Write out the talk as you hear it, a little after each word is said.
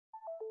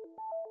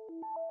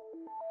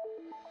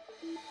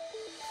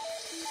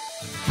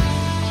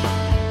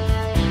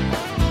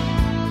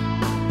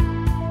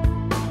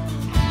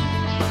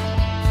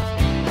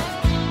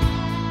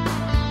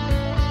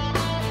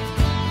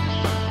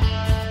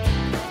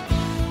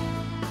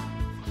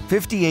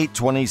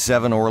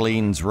5827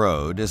 Orleans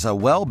Road is a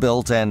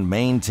well-built and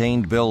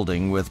maintained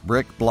building with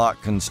brick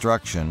block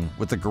construction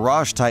with a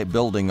garage-type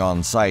building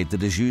on site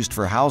that is used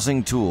for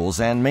housing tools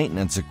and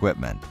maintenance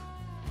equipment.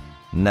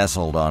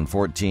 Nestled on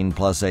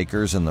 14-plus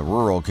acres in the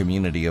rural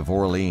community of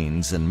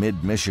Orleans in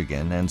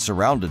mid-Michigan and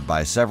surrounded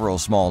by several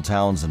small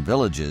towns and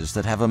villages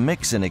that have a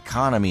mix in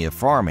economy of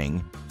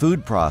farming,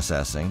 food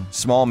processing,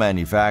 small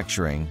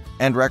manufacturing,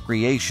 and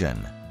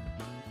recreation.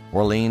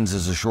 Orleans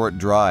is a short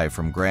drive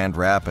from Grand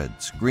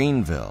Rapids,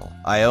 Greenville,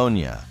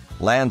 Ionia,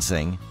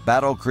 Lansing,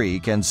 Battle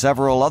Creek, and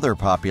several other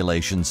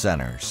population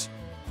centers.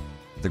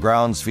 The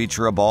grounds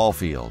feature a ball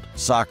field,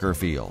 soccer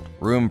field,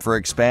 room for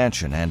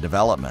expansion and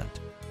development.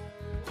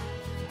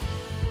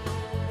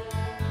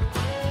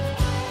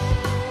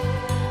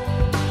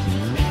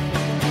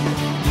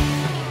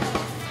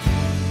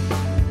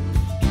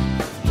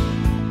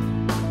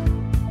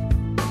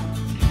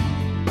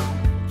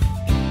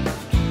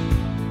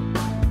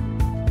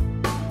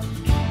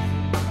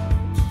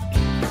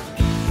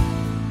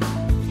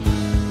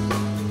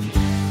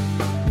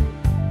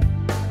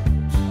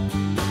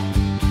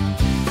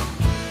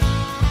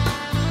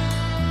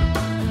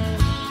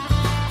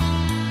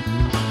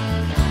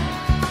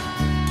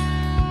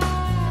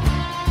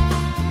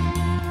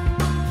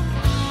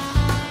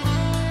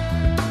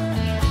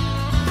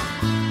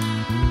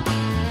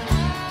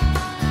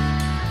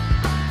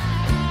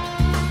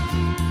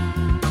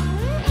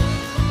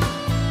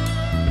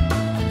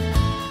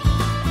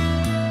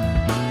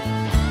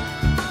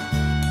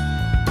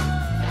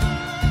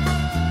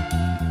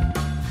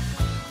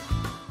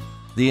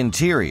 The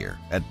interior,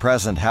 at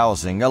present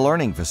housing a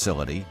learning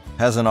facility,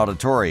 has an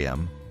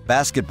auditorium,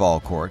 basketball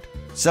court,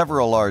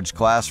 several large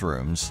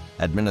classrooms,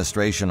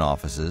 administration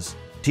offices,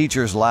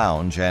 teacher's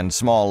lounge, and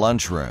small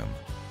lunchroom.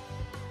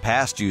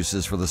 Past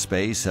uses for the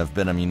space have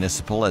been a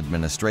municipal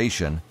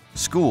administration,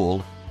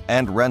 school,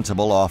 and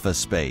rentable office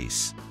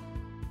space.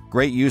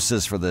 Great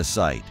uses for this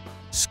site: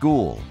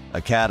 school,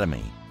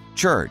 academy,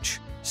 church,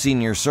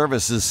 senior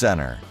services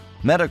center,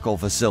 medical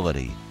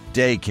facility,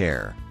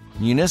 daycare,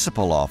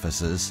 municipal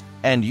offices,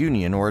 and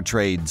union or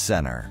trade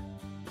center.